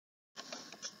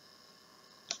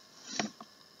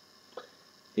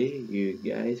Hey you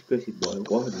guys, Chrisy boy,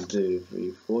 1, 2,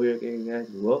 3, 4 again guys,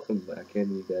 welcome back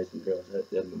in you guys and girls out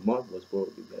there in the marvelous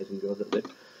world, you guys and girls out there.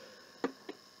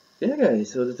 Yeah guys,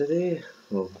 so today,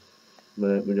 well,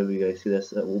 whenever you guys see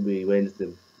this, it will be Wednesday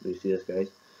when you see this guys.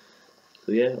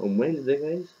 So yeah, on Wednesday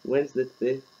guys, Wednesday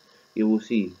today, you will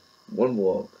see one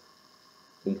vlog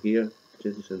from here,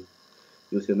 Jason.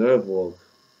 You'll see another vlog,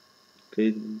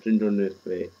 changing on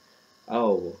with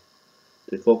Owl,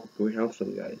 to Focal Career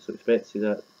Hamstring guys, so expect to see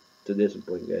that today at some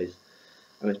point guys.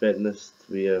 I'm expecting this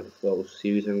to be a little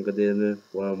series I'm going to do now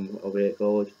while I'm away at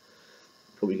college.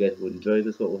 Hope you guys will enjoy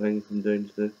this little thing I'm doing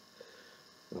today.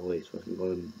 Oh wait, it's fucking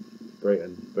going bright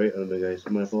on the guys,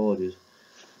 so my apologies.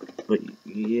 But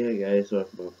yeah guys, sorry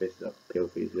for my face is up pale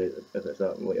for you guys, if it's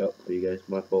that light up for you guys,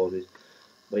 my apologies.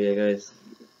 But yeah guys,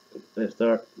 let's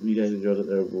start. You guys enjoyed it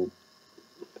there, will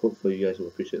hopefully you guys will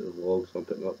appreciate the vlogs I'm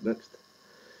putting up next.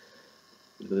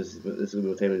 So this is going to be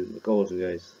my time in the college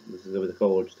guys, this is going to be the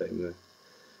college time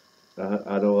now.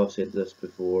 I know I've said this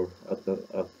before,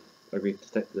 I've agreed to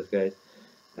stick to this guys,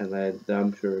 and I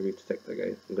damn sure agreed to stick to it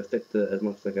guys. I'm going to stick to it as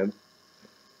much as I can,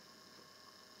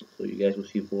 so you guys will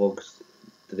see vlogs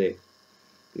today,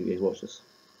 you guys watch this.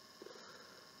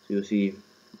 So you'll see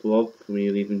vlog for me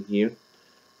leaving here,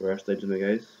 where I started the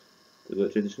guys, to go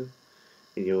to tradition,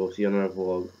 and you'll see another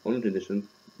vlog on tradition,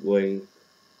 going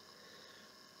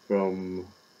from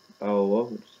Iowa,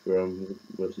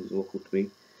 which is local to me,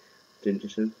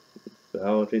 tradition, for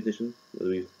our tradition, where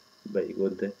we bet you go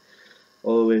into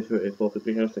all the way through to Focal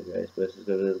Career Hamstring guys, but this is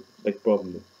a big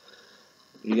problem though.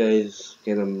 You guys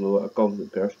kind of know a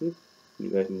confident person, you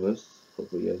guys know this,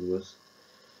 hopefully you guys know this.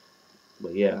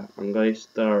 But yeah, I'm going to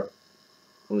start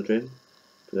on the train,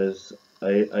 because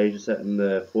I just sit in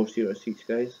the 4-seater seats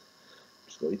guys,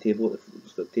 just got a table,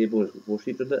 just got a table and it's got 4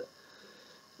 seats on it.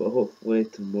 But hopefully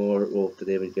tomorrow, well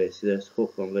today when you guys see this,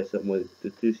 hopefully I'm going to sit with the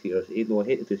 2-seaters, even though I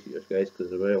hate the 2-seaters guys, because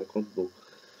they're very uncomfortable.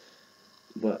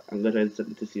 But I'm going to try and sit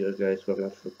in 2-seaters guys so I can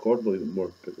actually record a little bit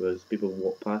more, because people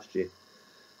walk past you,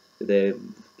 they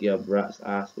give a rat's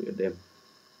ass what you're doing.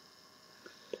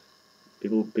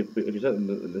 People, if you sit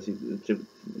in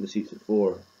the seats at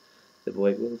 4, they'll be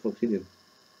like, what the fuck's he doing?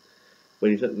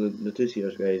 When you sit in the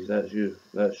 2-seaters guys, that's you,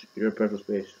 that's your personal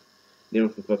space. No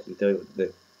one can fucking tell you what to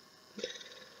do.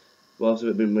 Well, also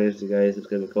it being Wednesday guys, it's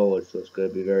going to be college, so it's going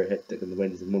to be very hectic on the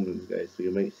Wednesday mornings guys, so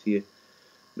you might see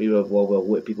maybe a vlog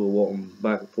with people walking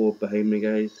back and forth behind me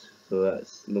guys, so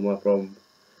that's no my problem.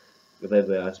 If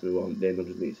anybody asks me what I'm doing, I'll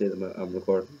just need to say to them I'm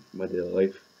recording my daily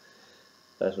life.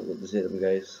 That's what I'm going to say to them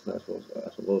guys, that's what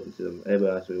I'm going to say to them. If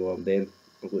anybody asks me what I'm doing,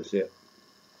 I'm going to say it.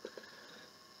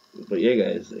 But yeah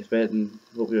guys,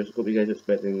 hope you guys are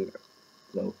expecting,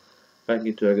 well, thank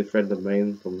you to a good friend of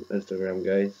mine from Instagram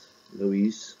guys,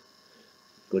 Louise.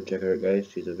 Go check her out guys,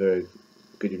 she's a very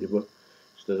good YouTuber.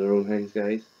 She does her own things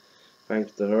guys.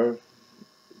 Thanks to her.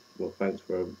 Well, thanks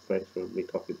for me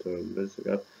talking to her on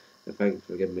Instagram, and thanks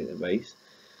for giving me advice.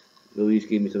 Louise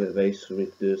gave me some advice for me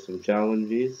to do some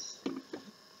challenges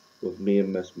with me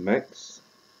and Miss Mix.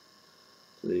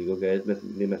 So there you go guys,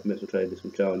 me and Miss Mix will try to do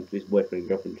some challenges, boyfriend and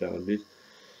girlfriend challenges.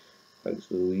 Thanks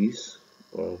to Louise,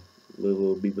 or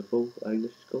Lulu Beautiful, I think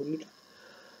this is called me.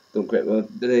 Don't correct me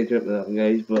that one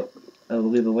guys, but I will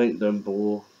leave a link down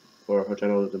below for her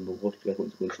channel down below if you guys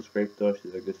want to go and subscribe to her.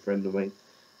 She's a good friend of mine,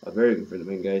 a very good friend of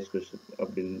mine guys, because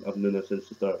I've known her since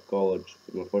the start of college,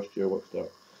 from my first year work start.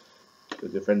 She's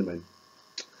a good friend of mine.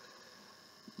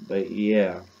 But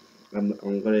yeah, I'm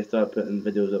gonna start putting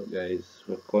videos up guys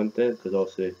with content, because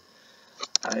also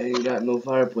I ain't got no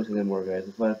fireplace anymore guys,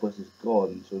 the fireplace is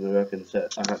gone, so now I have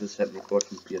to sit and record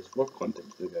some PS4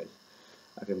 content too guys.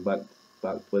 I can back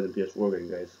play the PS4 game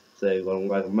guys. Say going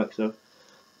like a mixer.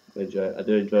 I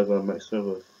do enjoy going mixer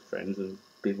with friends and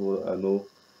people that I know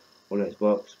on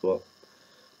Xbox, but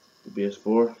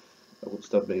PS4, I won't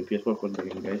stop making PS4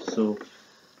 content again, guys. So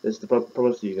this is the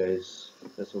promise to you guys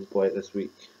at some point this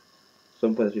week.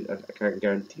 Some point this week, I can't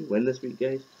guarantee when this week,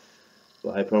 guys,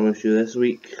 but I promise you this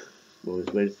week. Well,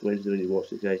 it's Wednesday when you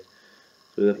watch it, guys.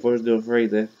 So the Thursday or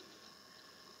Friday,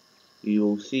 you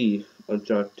will see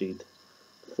Uncharted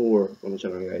 4 on the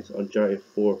channel, guys. Uncharted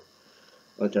 4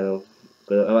 on the channel.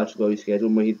 Because I've actually got a schedule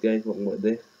in my head, guys, what I'm going to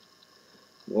do.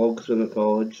 Vlogs when I'm at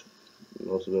college, and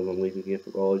also when I'm leaving here for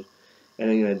college.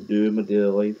 Anything I do in my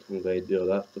daily life, I'm going to do all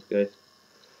that stuff, guys.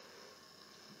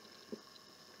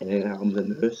 Anything that happens in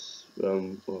the house,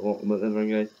 whatever,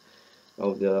 guys,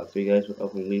 I'll do that for you guys. If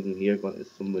I'm leaving here, going to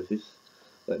some of the house,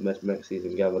 like Miss Mixie's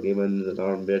and Gabba Gamins and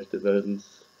Armbear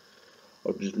 2000s,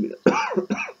 or just meet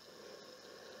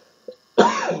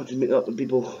or just meet up with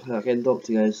people that I can talk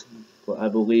to, guys. But I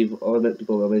believe all the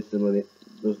people I mentioned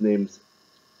those names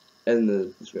in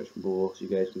the description below, so you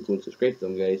guys can go and subscribe to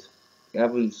them, guys.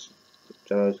 Gavin's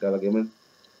channel is Gavin Gaming.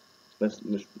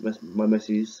 My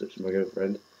missus, which is my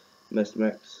girlfriend, Miss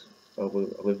Mix. I'll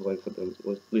leave a link for them.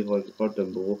 Leave a link for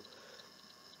them below.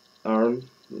 Aaron,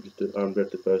 we'll just do Aaron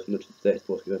Birthday person, which is the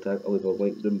Xbox Game Attack. I'll leave a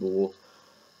link down below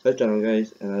his channel,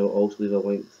 guys, and I will also leave a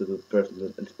link to the person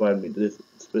that inspired me to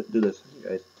do this,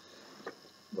 guys.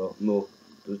 Well, no,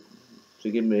 she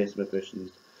gave me some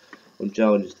information on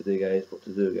challenges today, guys, what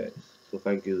to do, guys. So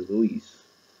thank you, Louise,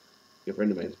 your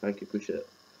friend of mine. Thank you, appreciate it.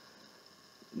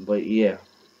 But yeah,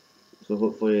 so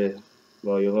hopefully,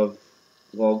 well, you'll have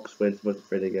vlogs Wednesday,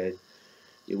 Friday, guys.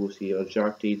 You will see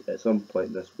Uncharted at some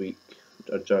point this week.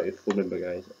 Uncharted 4 member,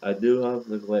 guys. I do have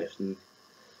the collection,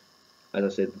 as I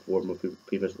said before in my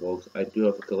previous vlogs, I do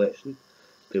have a collection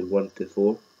to 1 to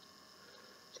 4.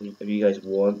 So if you guys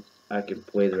want, I can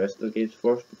play the rest of the games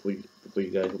first before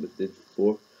you guys want me to do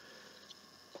 4.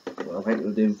 Well, I think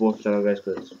we're doing 4th channel, guys,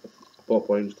 because I bought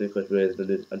points too, because with the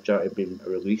new Uncharted being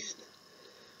released,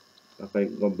 I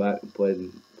think going back and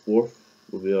playing 4th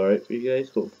will be alright for you guys.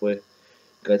 Hopefully you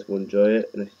guys will enjoy it,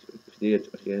 and if you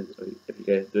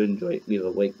guys do enjoy it, leave a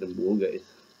like down below, guys.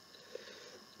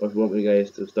 Or if you want me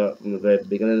guys to start from the very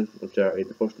beginning of Uncharted,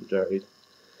 the first Uncharted,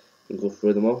 and go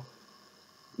through them all,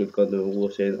 we've got the below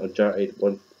saying Uncharted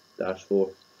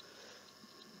 1-4.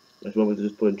 If you want me to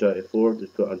just put Uncharted 4,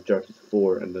 just put Uncharted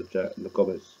 4 in the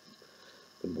comments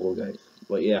down below, guys.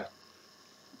 But yeah,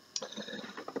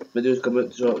 videos come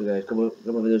out shortly, guys.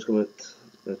 Videos come out.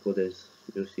 That's what it is.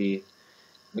 You'll see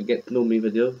a get to know me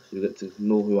video, so you get to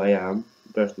know who I am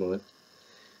personally.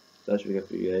 That's really good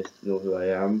for you guys to know who I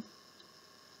am.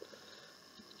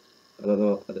 I don't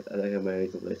know, I don't have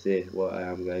anything to say what I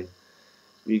am, guys.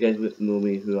 If you guys get to know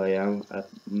me who I am, I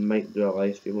might do a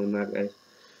live stream on that, guys.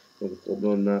 Don't quote me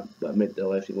on that, but I might do a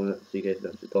live stream on it so you guys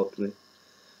can actually talk to me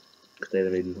instead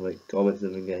of reading like comments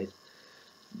and everything, guys.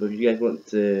 But if you guys want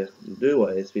to do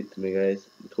what I speak to me, guys,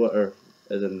 Twitter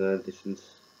is in the annotations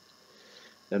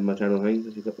in my channel things.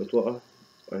 If you got my Twitter,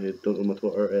 or if you don't know my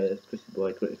Twitter, it's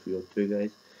ChrisyBoy2302,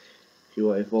 guys. If you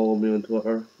want to follow me on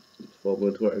Twitter, follow me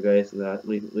on Twitter, guys, and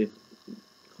leave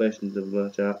questions in my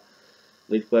chat.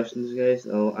 Leave questions, guys,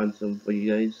 and I'll answer them for you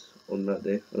guys on that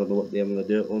day. I don't know what day I'm going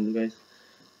to do it on, guys,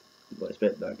 but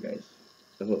expect that, guys.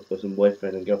 I hope for some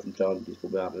boyfriend and girlfriend challenges will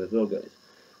be happening as well, guys,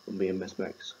 from me and Miss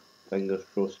Mix. Fingers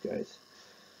crossed, guys.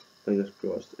 Fingers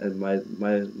crossed. And my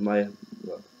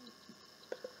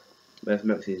Miss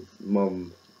Mix's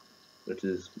mum, which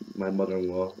is my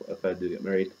mother-in-law, if I do get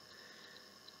married,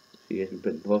 she has been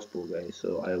put in hospital, guys,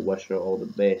 so I wish her all the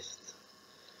best.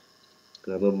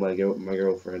 Because I know my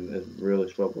girlfriend is really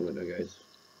struggling right now, guys.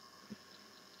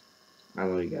 I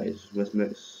know you guys. Miss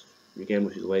Mix, again,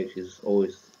 what she's like, she's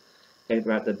always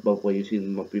hyperactive, bubbly. You've seen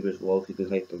in my previous vlogs, she's been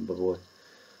hyper bubbly.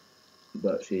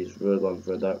 But she's really gone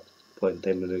through a dark point in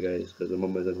time with her, guys, because her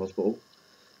mum was in hospital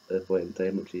at this point in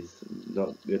time, which is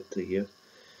not good to hear.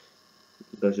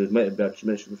 Because she was meant to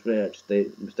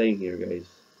be staying here, guys.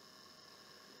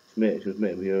 She was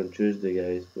meant to be here on Tuesday,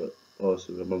 guys, but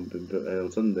also her mum been put in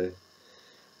on Sunday.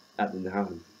 That didn't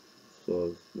happen.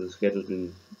 So the schedule's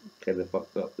been kind of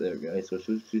fucked up there, guys. So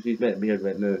she's meant to be here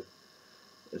right now, at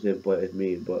the same point as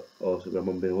me, but also her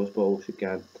mum being in hospital, she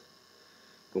can't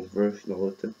come through, she's not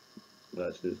allowed to.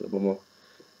 That's just a mama.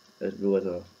 It's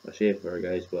really a shame for her,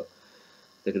 guys, but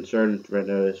the concern right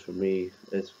now is for me,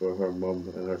 is for her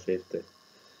mum and her safety.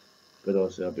 But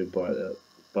also I've been part of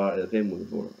the family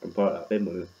before. I'm part of that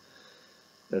family.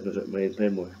 That's just my own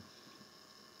family.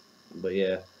 But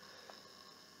yeah.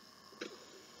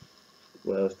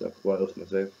 What else can I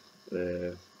say?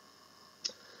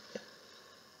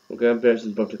 My grandparents'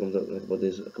 birthday comes up in a couple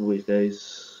of weeks, guys.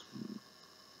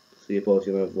 So you're probably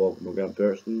going to vlog with my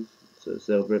grandparents to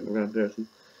celebrate my grandparents.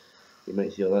 You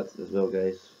might see all that as well,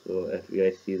 guys. So if you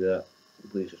guys see that,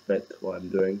 please respect what I'm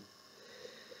doing.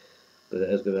 But it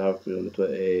is going to be hard for me on the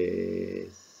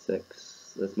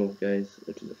 26th this month, guys,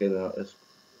 which is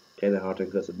kind of hard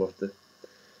because it's a birthday.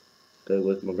 Because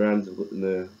with my grands, I've got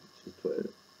the she's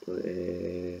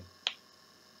 20,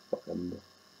 fuck, I remember.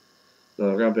 No,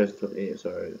 my grandparents 28,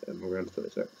 sorry, and my grand's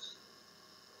 26.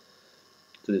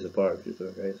 2 days apart, which is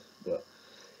fair, guys. But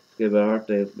it's going to be a hard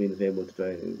time for me and the family to try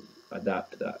and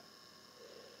adapt to that.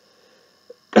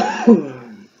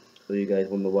 So you guys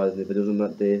wonder why there's no videos on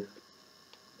that day.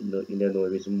 You never know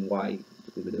the reason why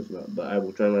there's no videos on that. But I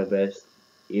will try my best,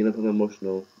 even if I'm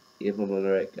emotional, even if I'm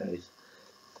alright, guys.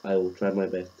 I will try my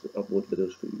best to upload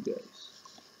videos for you guys.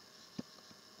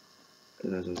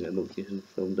 And as I get a notification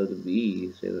from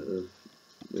WWE saying that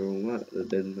they're on that, they've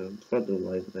been front of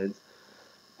live events.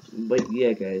 But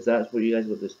yeah, guys, that's what you guys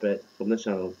would expect from this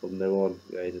channel from now on,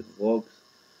 guys. It's vlogs,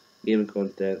 gaming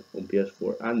content on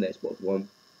PS4 and Xbox One,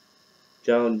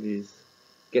 challenges,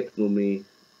 get to know me,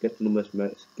 get to know Miss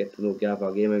Mix, get to know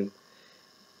Gava Gaming,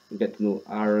 get to know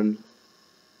Aaron,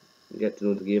 get to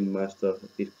know the Game Master.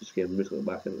 He's just getting musically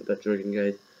back into the picture again,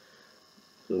 guys.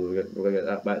 So we're gonna get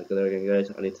that back together again, guys.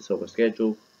 I need to sort my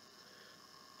schedule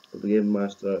with the Game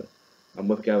Master. I'm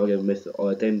with Gava Gaming Miss all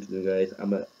the time to you guys.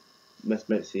 I'm at Miss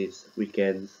Mix's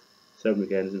weekends, 7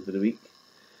 weekends in for the week.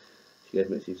 She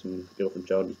guys might see some girlfriend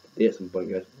challenges today at some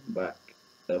point, guys. I'm back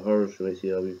at hers, you might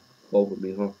see I'll be involved with me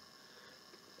and her.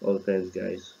 All depends,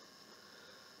 guys.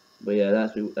 But yeah,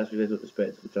 that's what you guys would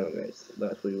expect from the channel, guys.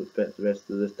 That's what you would expect the rest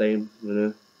of this time, you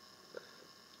know.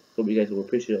 Hope you guys will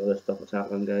appreciate all this stuff that's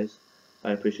happening, guys.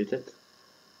 I appreciate it.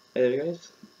 Anyway,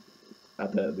 guys, I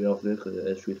better be off now because it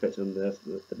is 3:30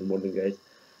 in the morning, guys.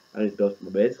 I need to go to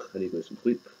my bed. I need to get some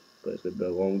sleep. But it's going to be a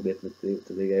long day for me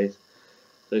today, guys.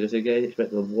 So like I said, guys,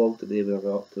 expect a vlog today when I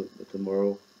go up to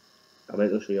tomorrow. I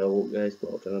might not show you a lot, guys,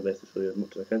 but I'll try my best to show you as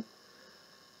much as I can.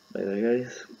 But anyway,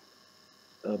 guys,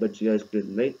 I'll bid you guys good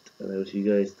night, and I will see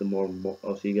you guys tomorrow.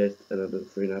 I'll see you guys in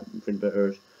about 3.5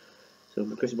 hours. So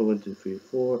for Christmas 1, 2, 3,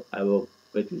 4, I will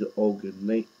bid you all good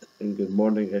night and good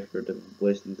morning if you're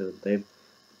listening to the time.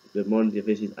 Good morning to your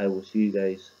faces. I will see you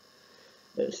guys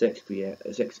at 6 p.m.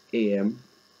 at 6 a.m.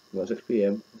 Not 6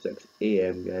 p.m. 6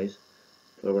 a.m. guys.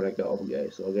 For when I get up,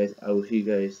 guys. So guys, I will see you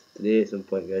guys today at some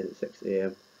point, guys, at 6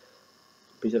 a.m.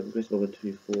 Peace out from Christmas 1,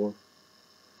 2, 3, 4.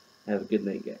 Have a good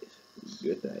night, guys.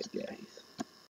 Good night, guys.